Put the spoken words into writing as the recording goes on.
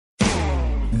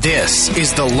This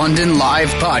is the London Live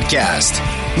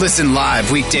Podcast. Listen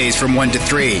live weekdays from 1 to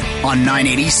 3 on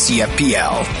 980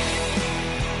 CFPL.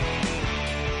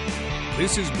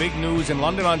 This is big news in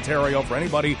London, Ontario for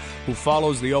anybody who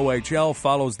follows the OHL,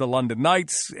 follows the London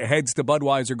Knights, heads to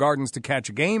Budweiser Gardens to catch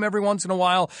a game every once in a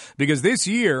while, because this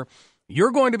year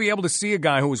you're going to be able to see a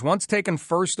guy who was once taken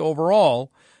first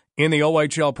overall in the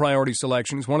OHL priority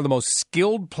selection. He's one of the most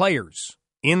skilled players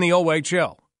in the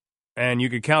OHL. And you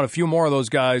could count a few more of those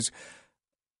guys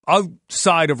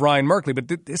outside of Ryan Merkley.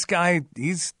 But this guy,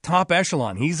 he's top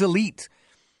echelon. He's elite.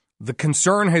 The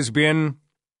concern has been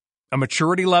a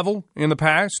maturity level in the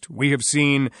past. We have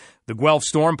seen the Guelph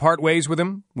Storm part ways with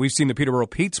him. We've seen the Peterborough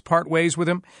Petes part ways with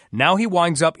him. Now he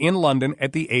winds up in London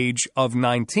at the age of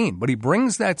 19. But he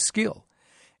brings that skill.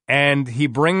 And he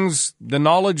brings the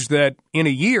knowledge that in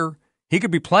a year, he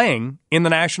could be playing in the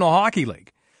National Hockey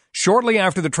League. Shortly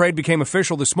after the trade became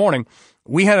official this morning,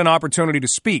 we had an opportunity to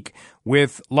speak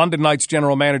with London Knights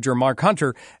general manager Mark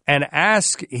Hunter and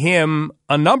ask him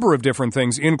a number of different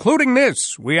things, including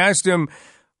this. We asked him,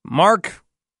 Mark,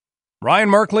 Ryan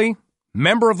Merkley,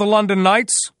 member of the London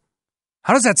Knights,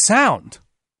 how does that sound?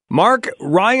 Mark,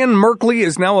 Ryan Merkley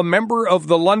is now a member of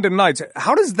the London Knights.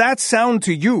 How does that sound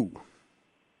to you?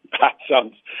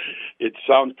 It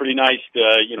sounds pretty nice.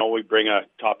 We bring a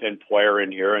top-end player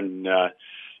in here, and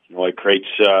it creates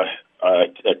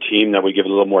a team that we give a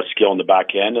little more skill on the back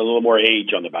end, a little more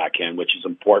age on the back end, which is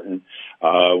important.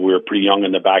 We were pretty young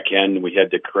in the back end. We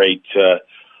had to create,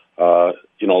 a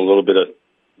little bit of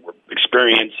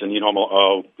experience. And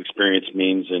experience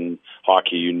means in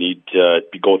hockey you need to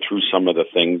go through some of the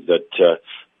things that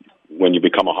when you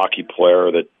become a hockey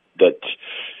player that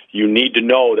you need to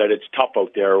know that it's tough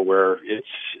out there, where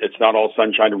it's not all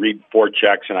sunshine to read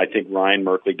forechecks, and I think Ryan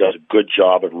Merkley does a good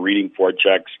job of reading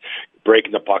forechecks,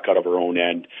 breaking the puck out of her own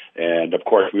end, and of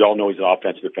course we all know he's an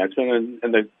offensive defenseman,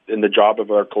 and the job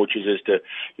of our coaches is to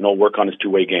work on his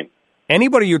two-way game.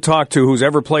 Anybody you talk to who's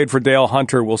ever played for Dale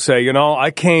Hunter will say,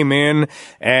 I came in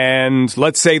and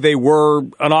let's say they were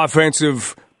an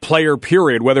offensive player,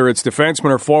 period, whether it's defenseman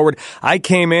or forward. I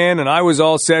came in and I was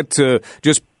all set to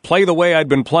just play the way I'd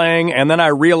been playing, and then I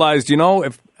realized,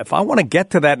 if I want to get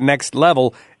to that next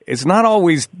level, it's not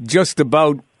always just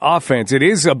about offense. It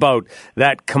is about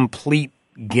that complete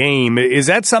game. Is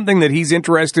that something that he's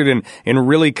interested in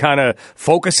really kind of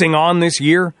focusing on this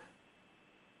year?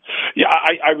 Yeah,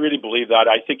 I really believe that.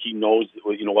 I think he knows,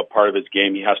 what part of his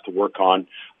game he has to work on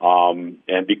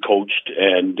and be coached,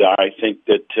 and I think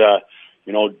that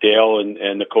Dale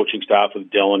and the coaching staff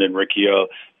with Dylan and Ricky,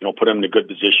 put him in a good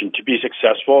position to be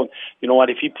successful. You know what?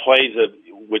 If he plays,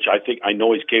 which I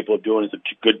know he's capable of doing, is a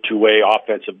good two-way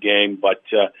offensive game, but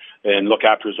and look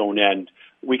after his own end,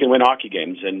 we can win hockey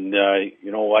games. And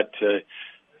you know what?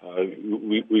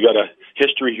 We got a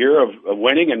history here of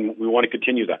winning, and we want to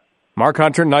continue that. Mark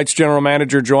Hunter, Knights general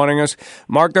manager, joining us.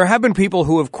 Mark, there have been people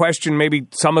who have questioned maybe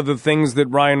some of the things that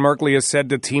Ryan Merkley has said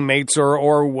to teammates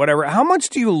or whatever. How much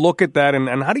do you look at that,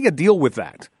 and how do you deal with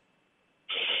that?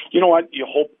 You know what? You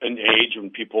hope in age when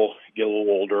people get a little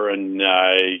older, and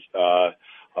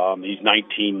he's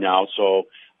 19 now, so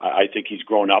I think he's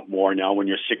grown up more now. When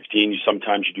you're 16,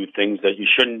 sometimes you do things that you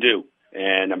shouldn't do,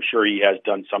 and I'm sure he has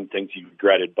done some things he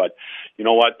regretted. But you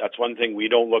know what? That's one thing we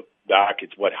don't look back.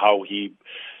 It's how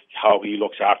he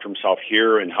looks after himself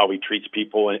here and how he treats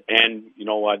people. And you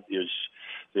know what?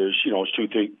 There's two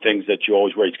things that you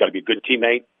always wear. He's got to be a good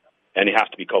teammate, and he has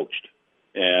to be coached.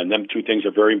 And them two things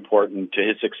are very important to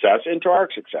his success and to our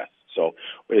success. So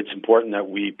it's important that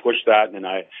we push that. And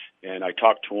I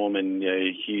talked to him, and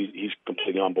he's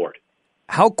completely on board.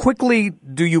 How quickly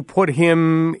do you put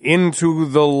him into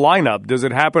the lineup? Does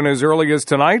it happen as early as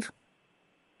tonight?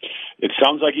 It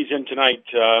sounds like he's in tonight,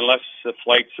 unless the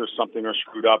flights or something are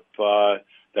screwed up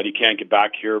that he can't get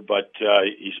back here. But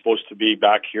he's supposed to be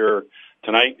back here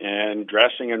tonight and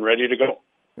dressing and ready to go.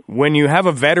 When you have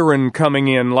a veteran coming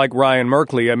in like Ryan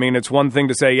Merkley, I mean, it's one thing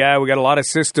to say, yeah, we got a lot of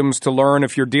systems to learn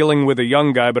if you're dealing with a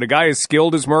young guy. But a guy as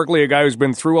skilled as Merkley, a guy who's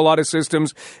been through a lot of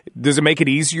systems, does it make it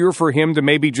easier for him to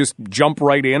maybe just jump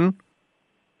right in?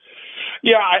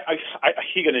 Yeah,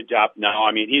 he can adapt now.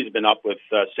 I mean, he's been up with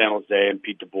San Jose and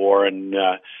Pete DeBoer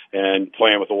and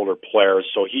playing with older players,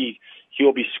 so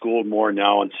he'll be schooled more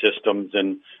now in systems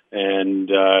and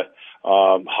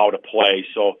how to play.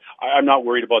 So I'm not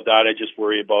worried about that. I just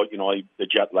worry about the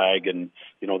jet lag and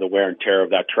the wear and tear of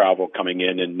that travel coming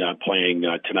in and playing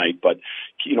tonight. But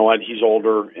you know what, he's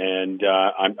older, and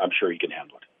I'm sure he can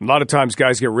handle it. A lot of times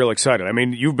guys get real excited. I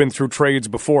mean, you've been through trades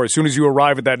before. As soon as you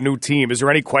arrive at that new team, is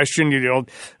there any question,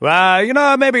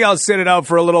 maybe I'll sit it out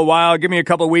for a little while, give me a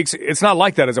couple of weeks? It's not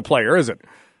like that as a player, is it?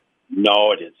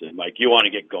 No, it isn't. Like, you want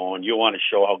to get going. You want to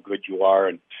show how good you are.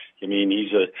 And, I mean,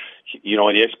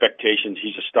 the expectations,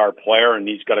 he's a star player, and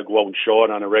he's got to go out and show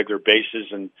it on a regular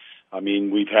basis. And, I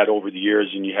mean, we've had over the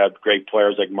years, and you have great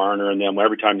players like Marner and them.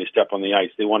 Every time they step on the ice,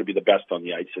 they want to be the best on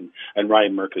the ice. And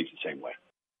Ryan Merkley's the same way.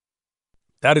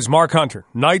 That is Mark Hunter,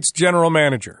 Knights general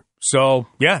manager. So,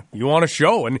 yeah, you want to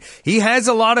show. And he has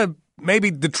a lot of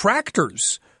maybe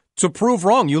detractors to prove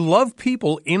wrong. You love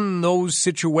people in those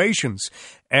situations.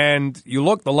 And you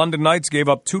look, the London Knights gave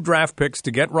up 2 draft picks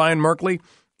to get Ryan Merkley.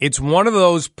 It's one of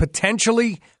those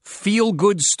potentially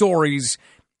feel-good stories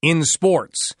in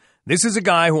sports. This is a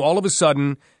guy who all of a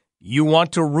sudden you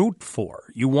want to root for.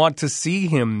 You want to see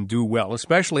him do well,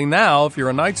 especially now if you're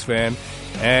a Knights fan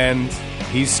and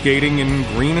he's skating in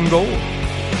green and gold.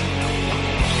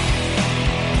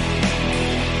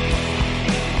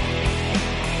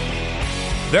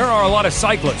 There are a lot of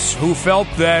cyclists who felt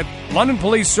that London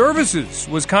Police Services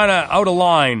was kind of out of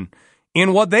line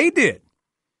in what they did.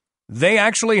 They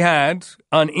actually had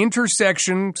an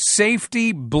intersection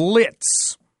safety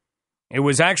blitz. It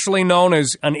was actually known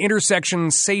as an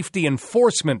intersection safety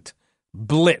enforcement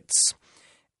blitz.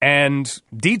 And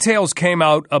details came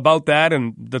out about that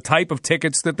and the type of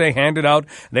tickets that they handed out.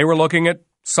 They were looking at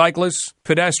cyclists,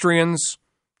 pedestrians,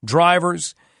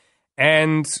 drivers,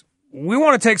 and we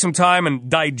want to take some time and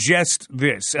digest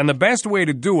this. And the best way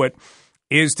to do it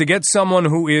is to get someone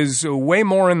who is way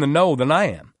more in the know than I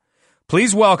am.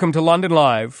 Please welcome to London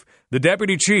Live the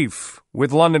Deputy Chief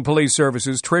with London Police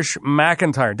Services, Trish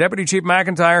McIntyre. Deputy Chief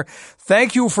McIntyre,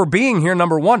 thank you for being here,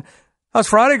 number one. How's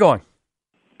Friday going?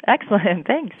 Excellent.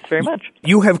 Thanks very much.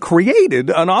 You have created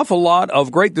an awful lot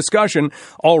of great discussion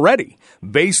already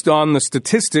based on the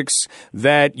statistics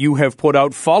that you have put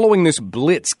out following this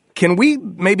blitz. Can we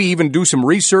maybe even do some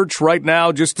research right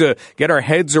now just to get our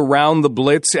heads around the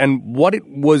blitz and what it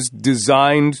was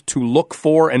designed to look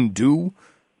for and do?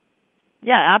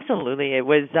 Yeah, absolutely. It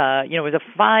was, it was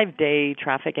a 5-day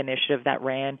traffic initiative that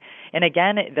ran. And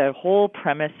again, the whole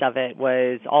premise of it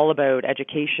was all about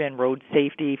education, road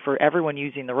safety for everyone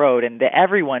using the road. And the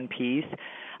everyone piece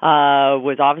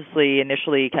was obviously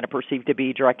initially kind of perceived to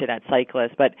be directed at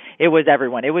cyclists, but it was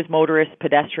everyone. It was motorists,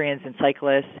 pedestrians, and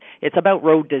cyclists. It's about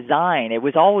road design. It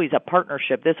was always a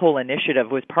partnership. This whole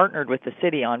initiative was partnered with the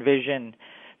city on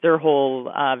their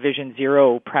whole Vision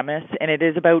Zero premise, and it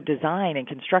is about design and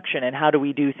construction and how do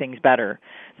we do things better.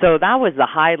 So that was the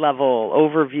high-level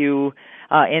overview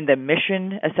in the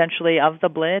mission, essentially, of the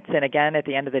Blitz. And again, at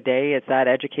the end of the day, it's that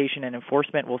education and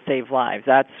enforcement will save lives.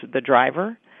 That's the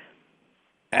driver.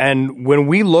 And when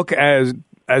we look as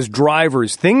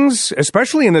drivers, things,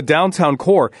 especially in the downtown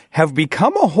core, have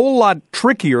become a whole lot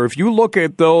trickier. If you look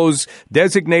at those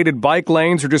designated bike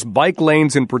lanes or just bike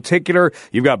lanes in particular,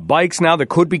 you've got bikes now that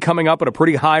could be coming up at a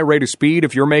pretty high rate of speed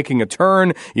if you're making a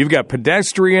turn. You've got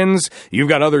pedestrians. You've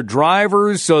got other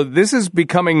drivers. So this is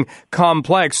becoming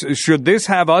complex. Should this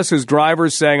have us as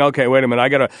drivers saying, okay, wait a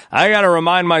minute, I gotta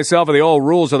remind myself of the old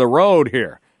rules of the road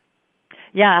here?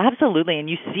 Yeah, absolutely. And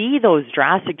you see those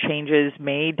drastic changes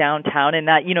made downtown and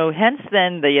that, hence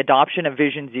then the adoption of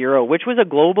Vision Zero, which was a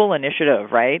global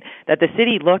initiative, right? That the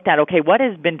city looked at, okay, what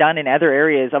has been done in other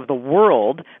areas of the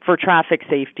world for traffic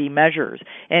safety measures?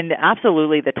 And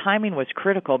absolutely, the timing was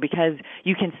critical because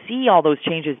you can see all those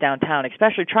changes downtown,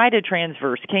 especially try to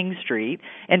transverse King Street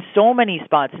and so many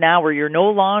spots now where you're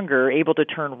no longer able to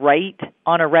turn right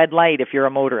on a red light if you're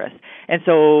a motorist. And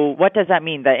so what does that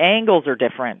mean? The angles are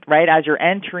different, right? As you're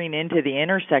entering into the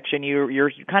intersection,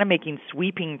 you're kind of making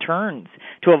sweeping turns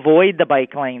to avoid the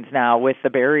bike lanes now with the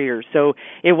barriers. So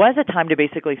it was a time to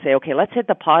basically say, okay, let's hit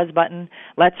the pause button.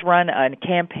 Let's run a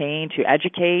campaign to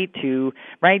educate, to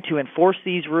enforce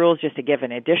these rules, just to give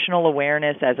an additional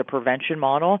awareness as a prevention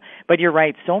model. But you're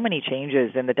right, so many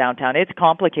changes in the downtown. It's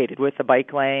complicated with the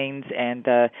bike lanes and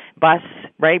the bus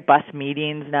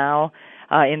meetings now.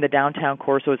 In the downtown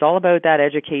core. So it's all about that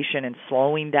education and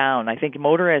slowing down. I think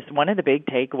motorists, one of the big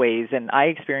takeaways, and I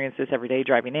experience this every day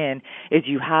driving in, is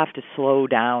you have to slow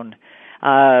down.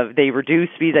 They reduce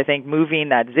speeds. I think moving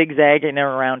that zigzag in and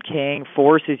around King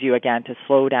forces you again to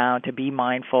slow down, to be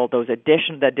mindful. The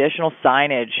additional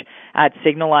signage at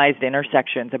signalized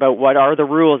intersections about what are the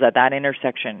rules at that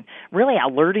intersection, really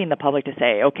alerting the public to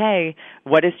say, okay,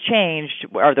 what has changed?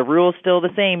 Are the rules still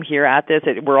the same here at this?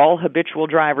 We're all habitual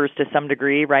drivers to some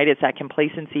degree, right? It's that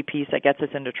complacency piece that gets us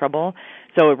into trouble.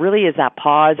 So it really is that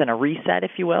pause and a reset,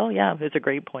 if you will. Yeah, it's a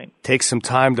great point. Take some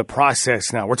time to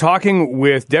process now. We're talking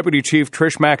with Deputy Chief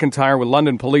Chief Trish McIntyre with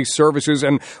London Police Services,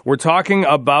 and we're talking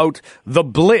about the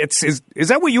Blitz. Is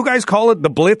that what you guys call it, the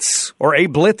Blitz, or a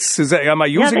Blitz? Am I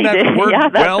using that word? Yeah,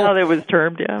 that's how it was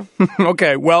termed, yeah.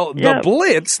 Okay, well, the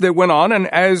Blitz that went on, and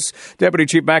as Deputy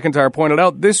Chief McIntyre pointed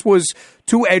out, this was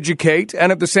to educate,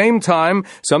 and at the same time,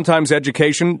 sometimes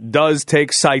education does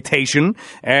take citation,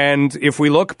 and if we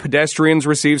look, pedestrians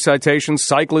receive citations,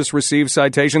 cyclists receive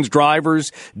citations,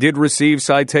 drivers did receive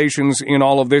citations in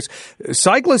all of this.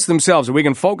 Cyclists themselves, we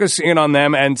can focus in on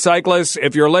them, and cyclists,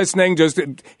 if you're listening, just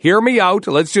hear me out.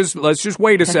 Let's just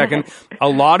wait a second. A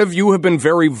lot of you have been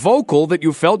very vocal that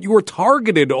you felt you were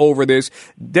targeted over this.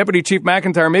 Deputy Chief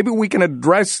McIntyre, maybe we can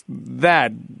address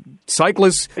that.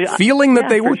 Cyclists feeling that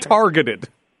they were targeted.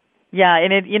 Yeah,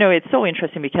 and it's so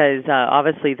interesting because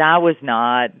obviously that was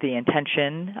not the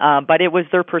intention, but it was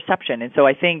their perception. And so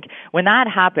I think when that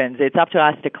happens, it's up to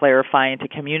us to clarify and to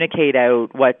communicate out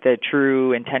what the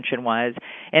true intention was.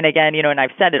 And again, and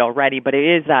I've said it already, but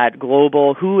it is that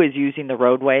global, who is using the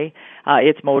roadway?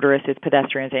 It's motorists, it's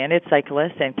pedestrians, and it's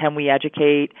cyclists. And can we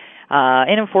educate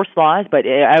and enforce laws, but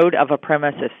out of a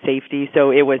premise of safety?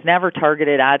 So it was never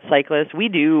targeted at cyclists.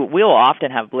 We'll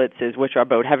often have blitzes which are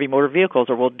about heavy motor vehicles,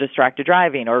 or we'll distracted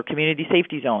driving, or community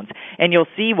safety zones. And you'll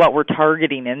see what we're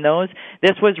targeting in those.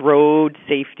 This was road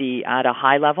safety at a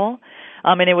high level.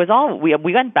 And it was all,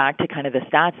 we went back to kind of the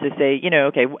stats to say,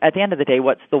 okay, at the end of the day,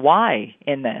 what's the why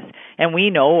in this? And we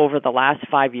know over the last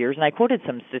 5 years, and I quoted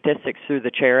some statistics through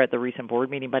the chair at the recent board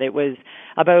meeting, but it was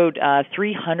about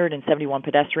 371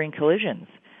 pedestrian collisions.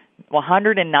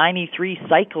 193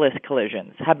 cyclist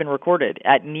collisions have been recorded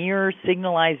at near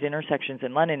signalized intersections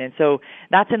in London. And so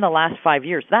that's in the last 5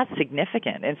 years. That's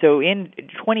significant. And so in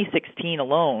 2016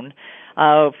 alone,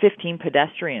 15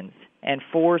 pedestrians and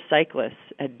 4 cyclists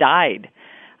had died.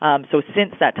 So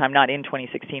since that time, not in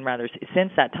 2016, rather,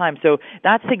 since that time. So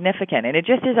that's significant. And it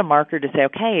just is a marker to say,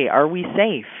 okay, are we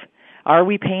safe? Are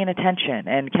we paying attention?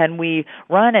 And can we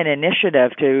run an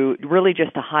initiative to really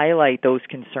just to highlight those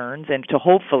concerns and to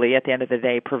hopefully, at the end of the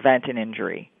day, prevent an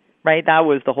injury? Right? That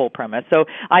was the whole premise. So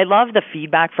I love the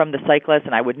feedback from the cyclists,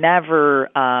 and I would never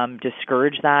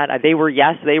discourage that. They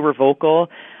were vocal.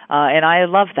 And I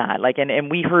love that.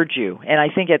 And we heard you. And I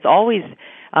think it's always,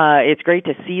 it's great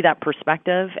to see that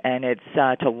perspective, and it's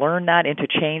to learn that and to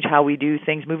change how we do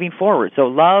things moving forward. So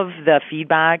love the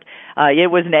feedback.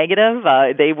 It was negative.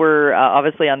 They were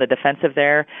obviously on the defensive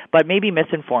there, but maybe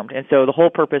misinformed. And so the whole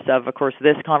purpose of course,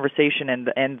 this conversation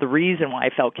and the reason why I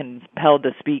felt compelled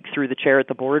to speak through the chair at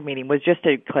the board meeting was just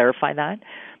to clarify that.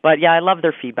 But yeah, I love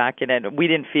their feedback, and we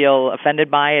didn't feel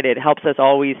offended by it. It helps us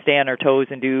always stay on our toes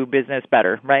and do business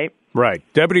better, right? Right.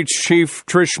 Deputy Chief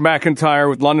Trish McIntyre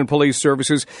with London Police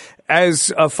Services.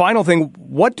 As a final thing,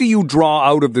 what do you draw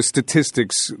out of the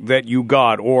statistics that you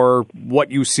got, or what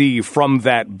you see from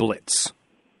that blitz?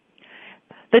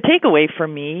 The takeaway for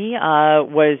me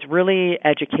was really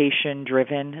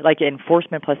education-driven, like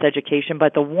enforcement plus education,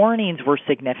 but the warnings were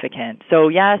significant. So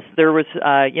yes, there was,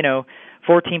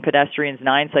 14 pedestrians,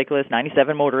 9 cyclists,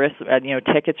 97 motorists,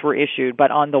 tickets were issued. But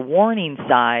on the warning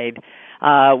side,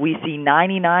 we see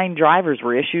 99 drivers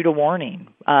were issued a warning.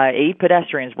 8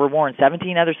 pedestrians were warned.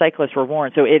 17 other cyclists were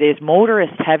warned. So it is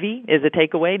motorist heavy is a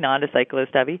takeaway, not a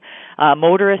cyclist heavy.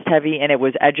 Motorist heavy, and it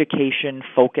was education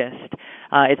focused.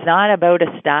 It's not about a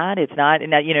stat. It's not,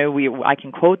 I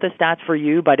can quote the stats for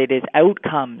you, but it is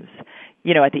outcomes.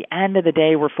 At the end of the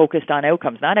day, we're focused on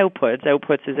outcomes, not outputs.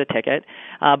 Outputs is a ticket,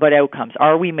 but outcomes.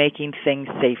 Are we making things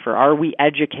safer? Are we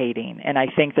educating? And I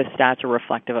think the stats are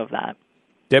reflective of that.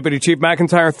 Deputy Chief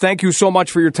McIntyre, thank you so much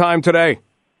for your time today.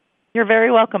 You're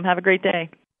very welcome. Have a great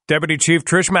day. Deputy Chief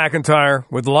Trish McIntyre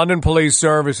with London Police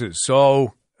Services.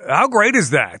 So how great is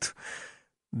that?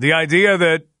 The idea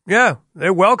that,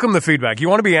 they welcome the feedback. You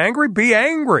want to be angry? Be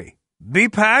angry. Be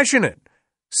passionate.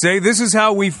 Say, this is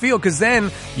how we feel, because then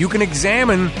you can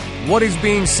examine what is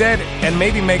being said and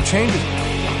maybe make changes.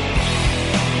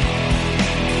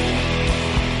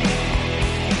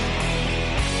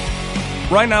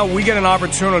 Right now, we get an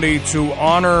opportunity to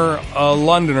honor a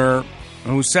Londoner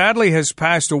who sadly has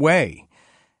passed away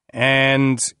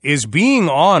and is being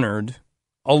honored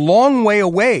a long way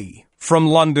away from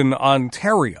London,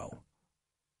 Ontario.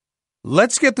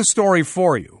 Let's get the story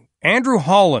for you. Andrew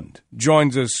Holland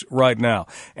joins us right now.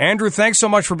 Andrew, thanks so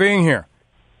much for being here.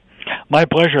 My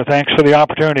pleasure. Thanks for the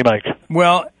opportunity, Mike.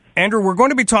 Well, Andrew, we're going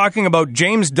to be talking about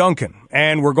James Duncan,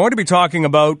 and we're going to be talking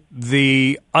about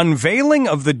the unveiling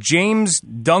of the James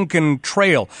Duncan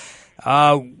Trail.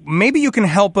 Maybe you can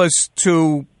help us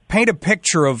to paint a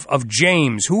picture of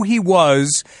James, who he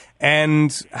was,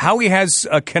 and how he has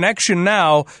a connection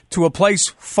now to a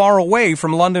place far away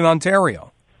from London,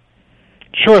 Ontario.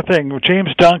 Sure thing. James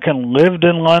Duncan lived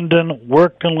in London,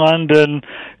 worked in London,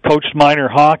 coached minor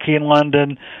hockey in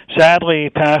London. Sadly, he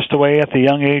passed away at the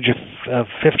young age of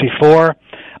 54,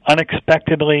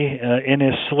 unexpectedly in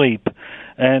his sleep.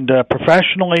 And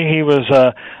professionally, he was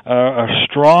a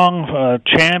strong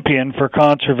champion for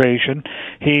conservation.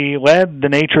 He led the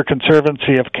Nature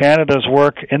Conservancy of Canada's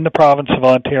work in the province of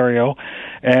Ontario,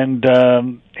 and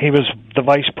he was the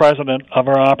vice president of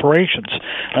our operations.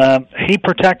 He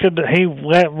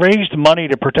raised money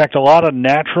to protect a lot of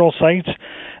natural sites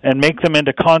and make them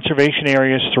into conservation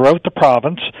areas throughout the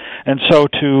province. And so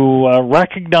to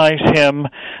recognize him,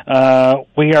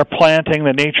 we are planting,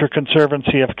 the Nature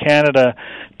Conservancy of Canada,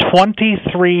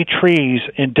 23 trees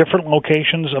in different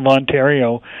locations of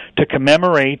Ontario to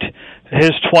commemorate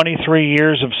his 23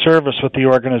 years of service with the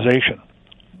organization.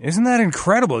 Isn't that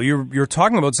incredible? You're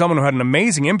talking about someone who had an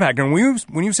amazing impact. And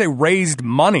when you say raised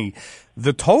money,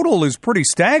 the total is pretty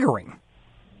staggering.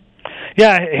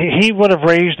 Yeah, he would have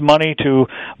raised money to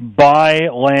buy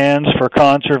lands for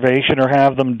conservation or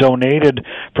have them donated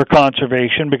for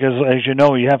conservation because, as you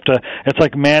know, it's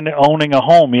like owning a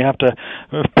home. You have to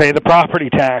pay the property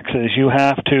taxes. You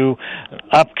have to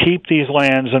upkeep these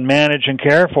lands and manage and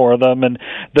care for them. And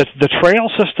the trail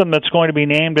system that's going to be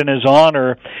named in his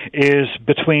honor is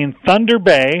between Thunder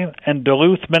Bay and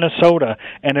Duluth, Minnesota,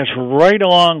 and it's right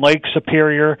along Lake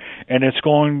Superior, and it's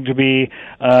going to be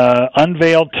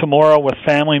unveiled tomorrow with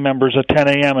family members at 10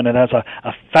 a.m., and it has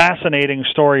a fascinating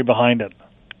story behind it.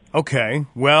 Okay,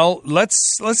 well,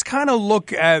 let's kind of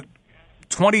look at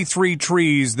 23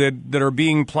 trees that are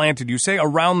being planted. You say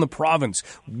around the province.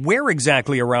 Where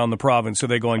exactly around the province are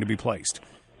they going to be placed?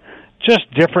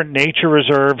 Just different nature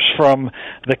reserves from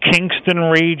the Kingston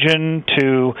region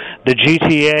to the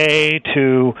GTA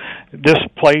to this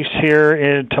place here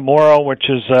in tomorrow, which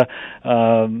is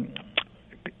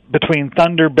between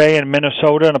Thunder Bay and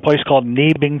Minnesota in a place called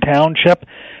Nebing Township.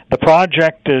 The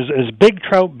project is Big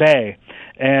Trout Bay,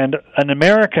 and an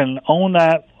American owned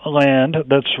that land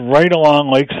that's right along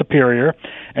Lake Superior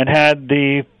and had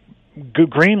the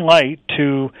green light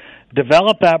to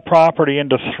develop that property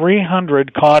into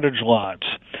 300 cottage lots.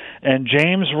 And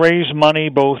James raised money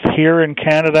both here in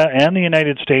Canada and the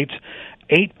United States,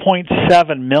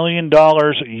 $8.7 million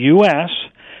U.S.,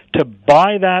 to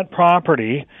buy that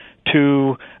property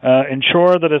to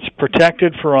ensure that it's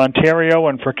protected for Ontario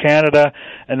and for Canada.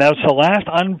 And that's the last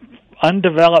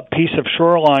undeveloped piece of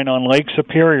shoreline on Lake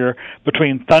Superior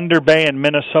between Thunder Bay and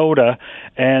Minnesota.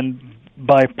 And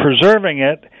by preserving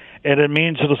it, it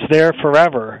means that it's there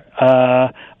forever,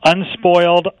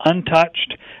 unspoiled,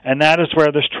 untouched, and that is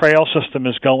where this trail system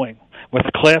is going, with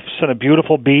cliffs and a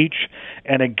beautiful beach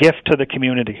and a gift to the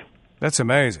community. That's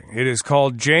amazing. It is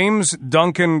called James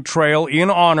Duncan Trail in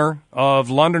honor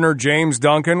of Londoner James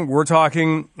Duncan. We're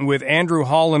talking with Andrew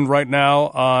Holland right now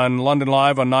on London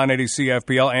Live on 980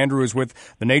 CFPL. Andrew is with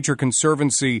the Nature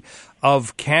Conservancy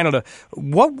of Canada.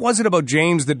 What was it about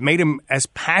James that made him as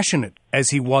passionate as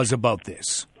he was about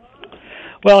this?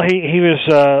 Well, he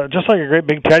was just like a great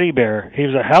big teddy bear. He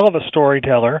was a hell of a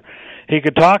storyteller. He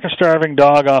could talk a starving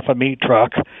dog off a meat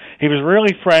truck. He was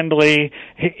really friendly.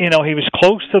 He was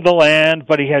close to the land,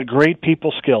 but he had great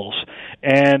people skills.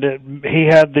 And he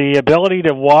had the ability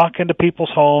to walk into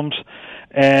people's homes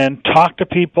and talk to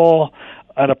people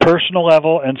at a personal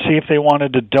level and see if they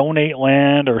wanted to donate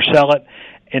land or sell it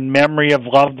in memory of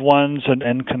loved ones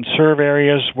and conserve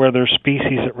areas where there's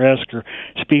species at risk or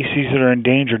species that are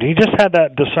endangered. He just had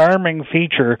that disarming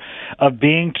feature of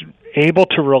being able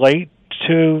to relate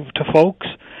to folks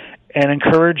and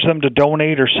encourage them to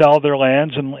donate or sell their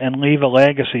lands and leave a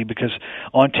legacy, because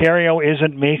Ontario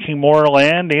isn't making more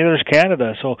land, neither is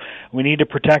Canada, so we need to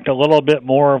protect a little bit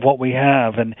more of what we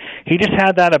have. And he just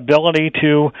had that ability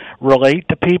to relate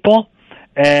to people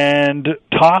and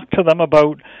talk to them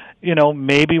about,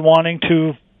 maybe wanting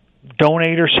to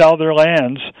donate or sell their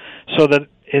lands so that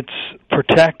it's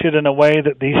protected in a way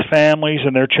that these families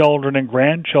and their children and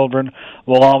grandchildren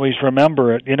will always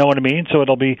remember it. You know what I mean? So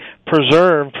it'll be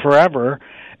preserved forever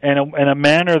in a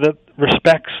manner that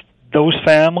respects those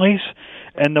families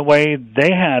and the way they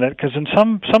had it. Because in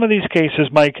some of these cases,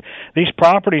 Mike, these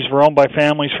properties were owned by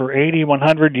families for 80,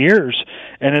 100 years,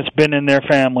 and it's been in their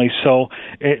families. So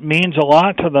it means a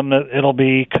lot to them that it'll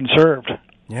be conserved.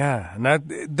 Yeah,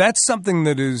 and that's something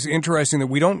that is interesting that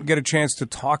we don't get a chance to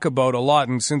talk about a lot.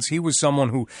 And since he was someone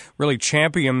who really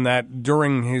championed that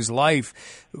during his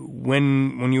life,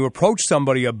 when you approach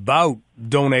somebody about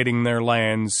donating their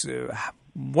lands,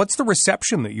 what's the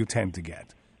reception that you tend to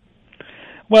get?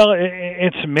 Well,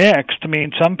 it's mixed. I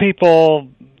mean, some people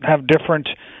have different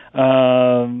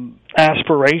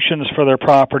aspirations for their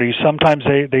property. Sometimes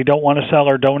they don't want to sell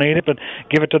or donate it, but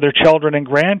give it to their children and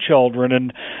grandchildren.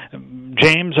 And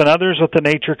James and others with the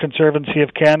Nature Conservancy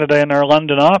of Canada in our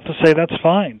London office say that's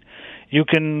fine. You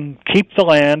can keep the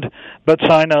land, but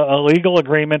sign a legal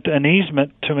agreement, an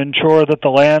easement, to ensure that the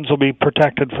lands will be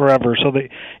protected forever so that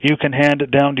you can hand it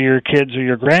down to your kids or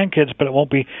your grandkids, but it won't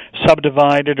be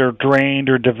subdivided or drained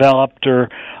or developed or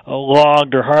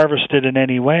logged or harvested in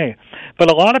any way. But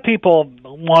a lot of people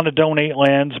want to donate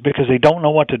lands because they don't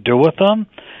know what to do with them,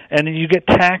 and you get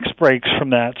tax breaks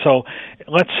from that. So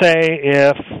let's say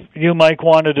if you, Mike,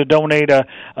 wanted to donate a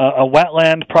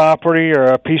wetland property or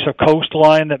a piece of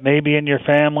coastline that may be in your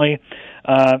family,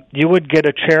 you would get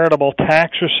a charitable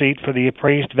tax receipt for the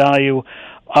appraised value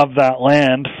of that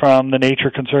land from the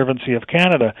Nature Conservancy of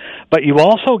Canada. But you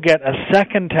also get a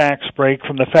second tax break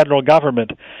from the federal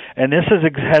government, and this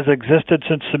has existed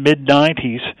since the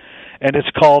mid-90s. And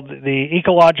it's called the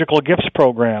Ecological Gifts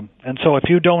Program. And so if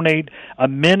you donate a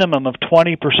minimum of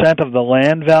 20% of the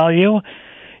land value,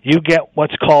 you get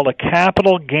what's called a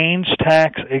capital gains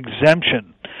tax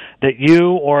exemption that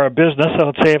you or a business, so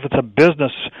let's say if it's a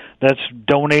business that's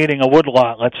donating a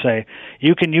woodlot, let's say,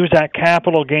 you can use that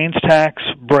capital gains tax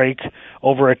break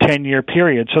over a 10-year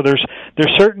period. So there's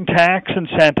certain tax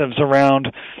incentives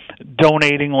around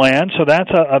donating land, so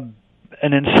that's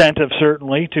an incentive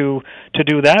certainly to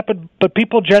do that, but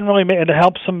people generally, it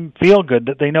helps them feel good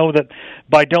that they know that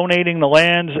by donating the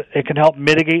lands, it can help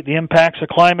mitigate the impacts of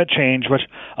climate change, which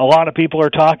a lot of people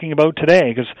are talking about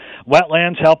today, because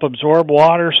wetlands help absorb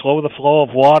water, slow the flow of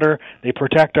water. They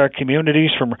protect our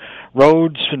communities from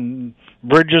roads and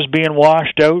bridges being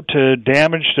washed out to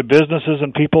damage to businesses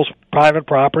and people's private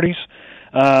properties.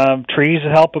 Trees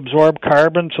help absorb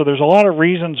carbon, so there's a lot of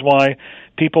reasons why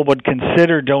people would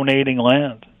consider donating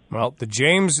land. Well, the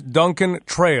James Duncan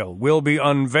Trail will be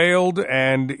unveiled,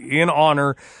 and in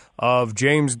honor of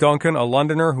James Duncan, a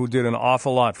Londoner who did an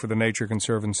awful lot for the Nature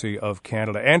Conservancy of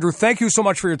Canada. Andrew, thank you so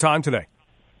much for your time today.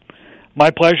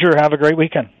 My pleasure. Have a great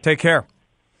weekend. Take care.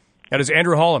 That is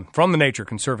Andrew Holland from the Nature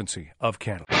Conservancy of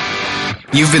Canada.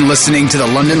 You've been listening to the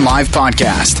London Live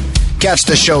Podcast. Catch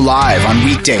the show live on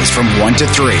weekdays from 1 to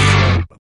 3.